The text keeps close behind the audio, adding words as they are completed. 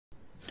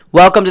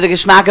Welcome to the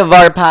Geschmack of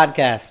Vart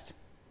podcast.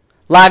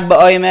 Lag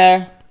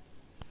Baomer,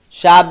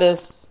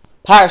 Shabbos,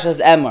 Parshas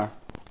Emor.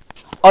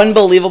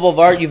 Unbelievable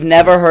Vart. You've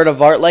never heard a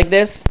Vart like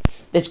this.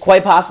 This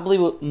quite possibly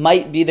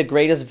might be the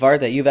greatest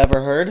Vart that you've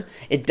ever heard.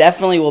 It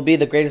definitely will be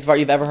the greatest Vart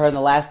you've ever heard in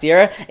the last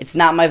year. It's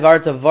not my Vart,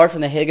 it's a Vart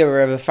from the Higgah of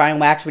Rabbi Ephraim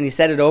Waxman. He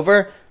said it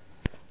over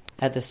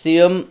at the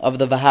Siyum of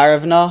the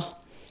Vaharavna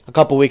a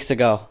couple weeks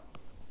ago.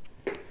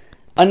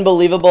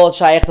 Unbelievable. It's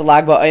Shaykh to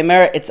Lag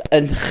Baomer. It's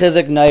a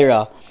Chizuk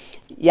Naira.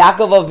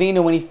 Yaakov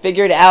Avinu, when he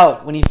figured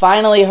out, when he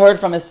finally heard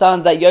from his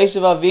son that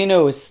Yosef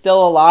Avinu is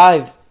still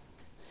alive,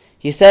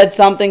 he said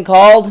something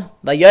called,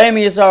 "Vayom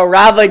Yisrael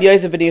Ravad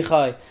Yosef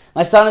b'dichai."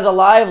 My son is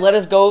alive, let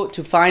us go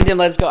to find him,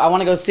 let us go, I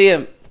want to go see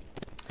him.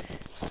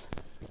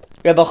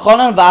 Rebbe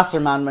Chonon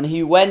Wasserman, when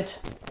he went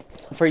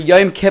for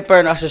Yom Kippur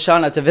and Rosh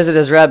Hashanah to visit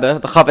his Rebbe,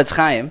 the Chavetz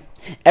Chaim,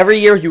 every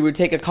year he would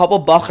take a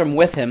couple Bachrim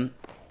with him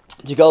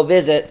to go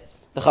visit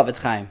the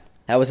Chavetz Chaim.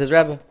 That was his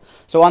Rebbe.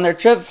 So on their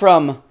trip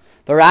from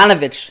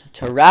Baranovich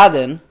to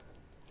Radin,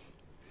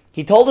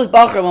 he told his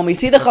Bachrim, when we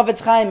see the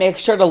Chavetz Chaim, make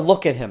sure to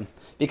look at him.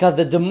 Because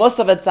the Demus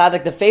of a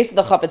Tzaddik, the face of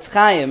the Chavetz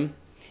Chaim,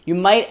 you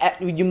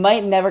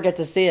might never get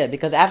to see it.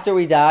 Because after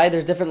we die,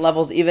 there's different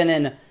levels even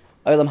in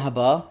Olam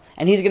Haba.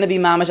 And he's going to be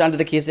mamish under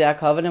the Kisei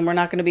HaKavod, and we're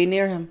not going to be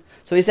near him.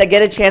 So he said,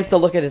 get a chance to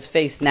look at his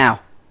face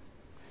now.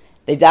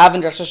 They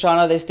davened Rosh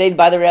Hashanah, they stayed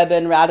by the Rebbe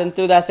and Radin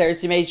through the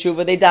Aseret Yimei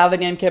Shuvah, they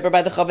davened Yom Kippur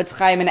by the Chavetz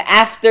Chaim, and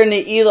after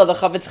Ne'ilah, the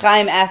Chavetz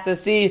Chaim asked to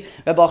see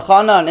Rebbe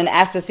Chanan and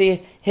asked to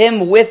see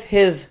him with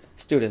his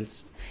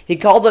students. He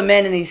called them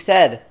in and he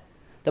said,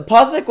 the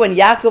pasuk when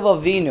Yaakov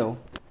Avinu,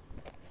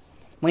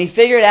 when he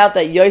figured out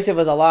that Yosef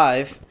was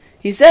alive,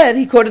 he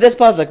quoted this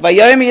pasuk,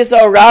 Vayom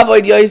Yisrael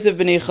Ravad Yosef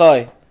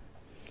b'nichai.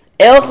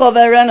 Elcha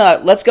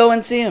v'erena, let's go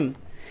and see him.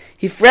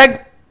 He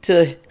fragged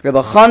to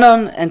Rebbe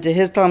Chanan and to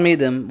his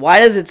Talmidim, why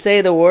does it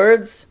say the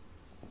words?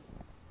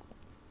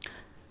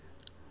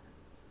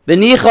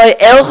 B'nichai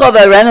elcha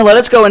v'erena, let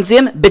us go and see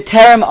him.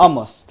 B'terem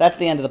amos. That's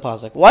the end of the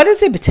pasuk. Why did it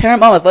say B'terem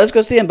amos? Let us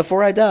go see him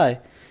before I die.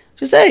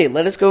 Just say,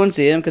 let us go and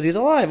see him because he's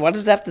alive. Why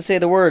does it have to say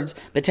the words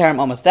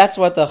B'terem amos? That's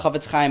what the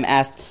Chavetz Chaim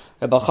asked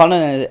Rebbe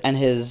Chanan and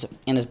his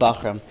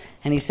Bachram.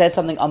 And he said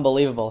something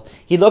unbelievable.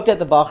 He looked at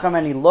the Bachram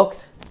and he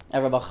looked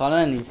at Rebbe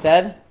Chanan and he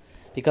said,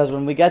 because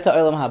when we get to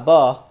Olam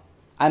Haba,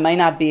 I might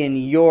not be in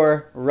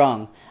your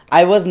rung.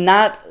 I was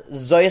not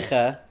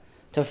zoicha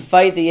to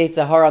fight the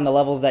Yetzer Hara on the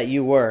levels that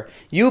you were.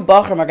 You,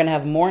 Bachram, are going to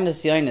have more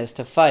nisyonis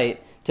to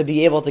fight to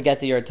be able to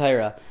get to your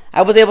Torah.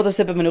 I was able to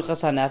sip a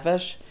menuchas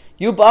hanefesh.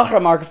 You,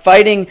 Bachram, are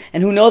fighting,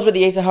 and who knows what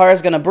the Yetzer Hara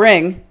is going to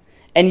bring,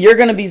 and you're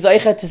going to be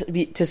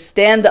zoicha to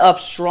stand up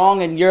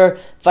strong in your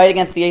fight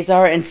against the Yetzer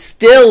Hara and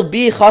still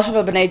be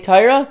chashuv b'nei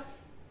Torah.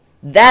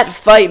 That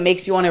fight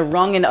makes you on a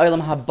rung in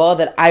Olam Haba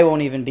that I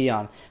won't even be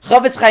on.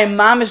 Chavetz Chaim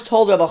Mamish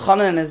told Rebbe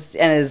Chanan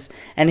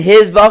and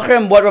his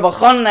Bachrim what Rebbe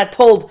Chanan had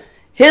told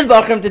his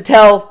Bachrim to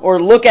tell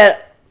or look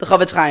at the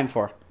Chavetz Chaim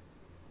for.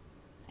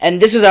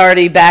 And this was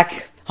already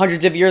back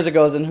hundreds of years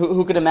ago, and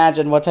who could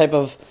imagine what type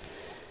of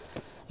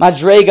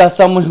madrega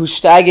someone who's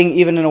stagging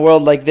even in a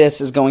world like this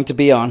is going to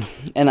be on.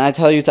 And I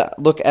tell you to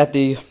look at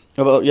the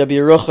Rabbi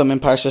Yerucham in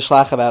Parshas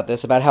Shlach about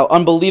this, about how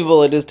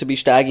unbelievable it is to be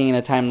stagging in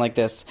a time like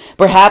this.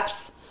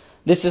 Perhaps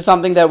this is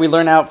something that we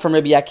learn out from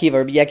Rabbi Akiva.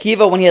 Rabbi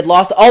Akiva, when he had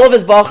lost all of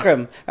his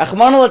Bachrim,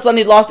 Rachmana litzlan,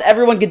 he'd lost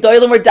everyone.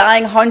 Gedolim were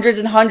dying hundreds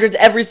and hundreds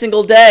every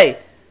single day.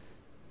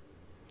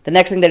 The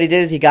next thing that he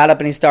did is he got up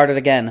and he started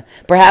again.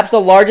 Perhaps the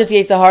largest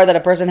Yetzer Hara that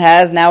a person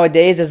has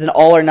nowadays is an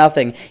all or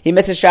nothing. He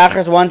misses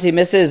Shachars once, he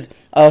misses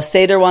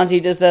Seder once, he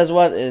just says,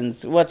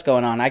 what's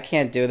going on? I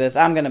can't do this.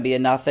 I'm going to be a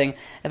nothing.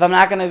 If I'm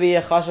not going to be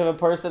a chashuv a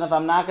person, if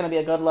I'm not going to be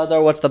a good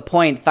lador, what's the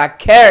point?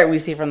 Fakir, we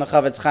see from the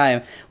Chavetz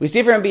Chaim. We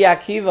see from Rabbi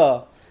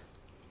Akiva.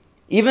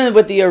 Even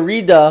with the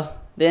Arida,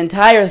 the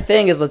entire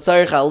thing is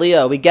L'tzarich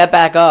Aliyah. We get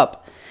back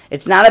up.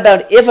 It's not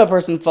about if a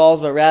person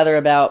falls, but rather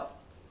about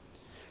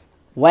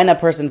when a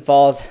person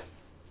falls,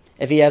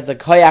 if he has the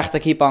koyach to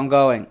keep on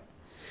going.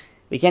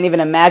 We can't even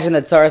imagine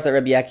the tzaras that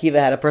Rabbi Akiva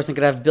had. A person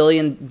could have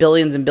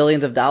billions and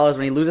billions of dollars.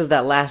 When he loses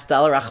that last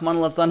dollar, Rachmana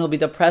litzlan, he'll be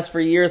depressed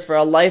for years, for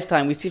a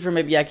lifetime. We see from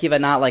Rabbi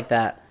Akiva not like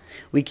that.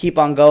 We keep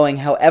on going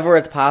however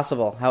it's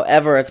possible.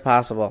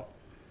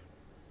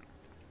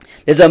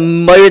 There's a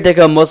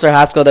Moyerdika Musar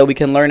Haskell that we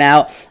can learn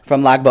out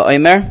from Lag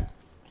Baomer.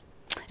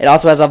 It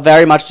also has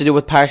very much to do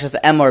with Parshas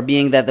Emor,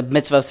 being that the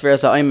mitzvah of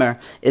Sfiras HaOmer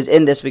is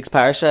in this week's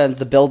Parsha, and it's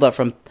the build-up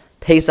from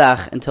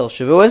Pesach until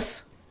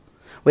Shavuos.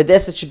 With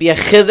this, it should be a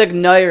Chizuk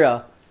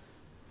Noira,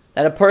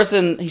 that a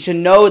person, he should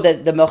know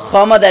that the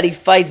Melchama that he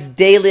fights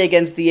daily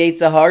against the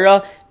Yetzer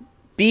Hara,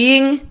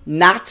 being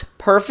not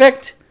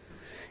perfect,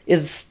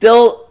 is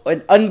still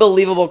an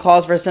unbelievable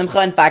cause for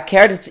Simcha. In fact,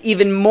 it's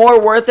even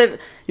more worth it,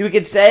 you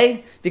could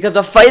say, because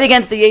the fight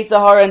against the Yetzer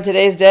Hara in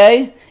today's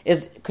day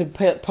could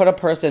put a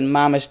person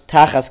mamish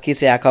tachas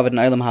kisei hakavod in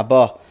Olam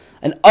Haba.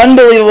 An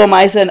unbelievable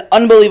ma'aseh, an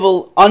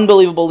unbelievable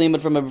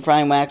limud from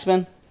Ephraim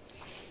Waxman.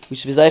 We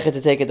should be zeicha to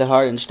take it to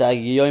heart and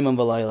shtag yoyim and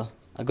v'layla.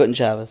 A good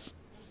Shabbos.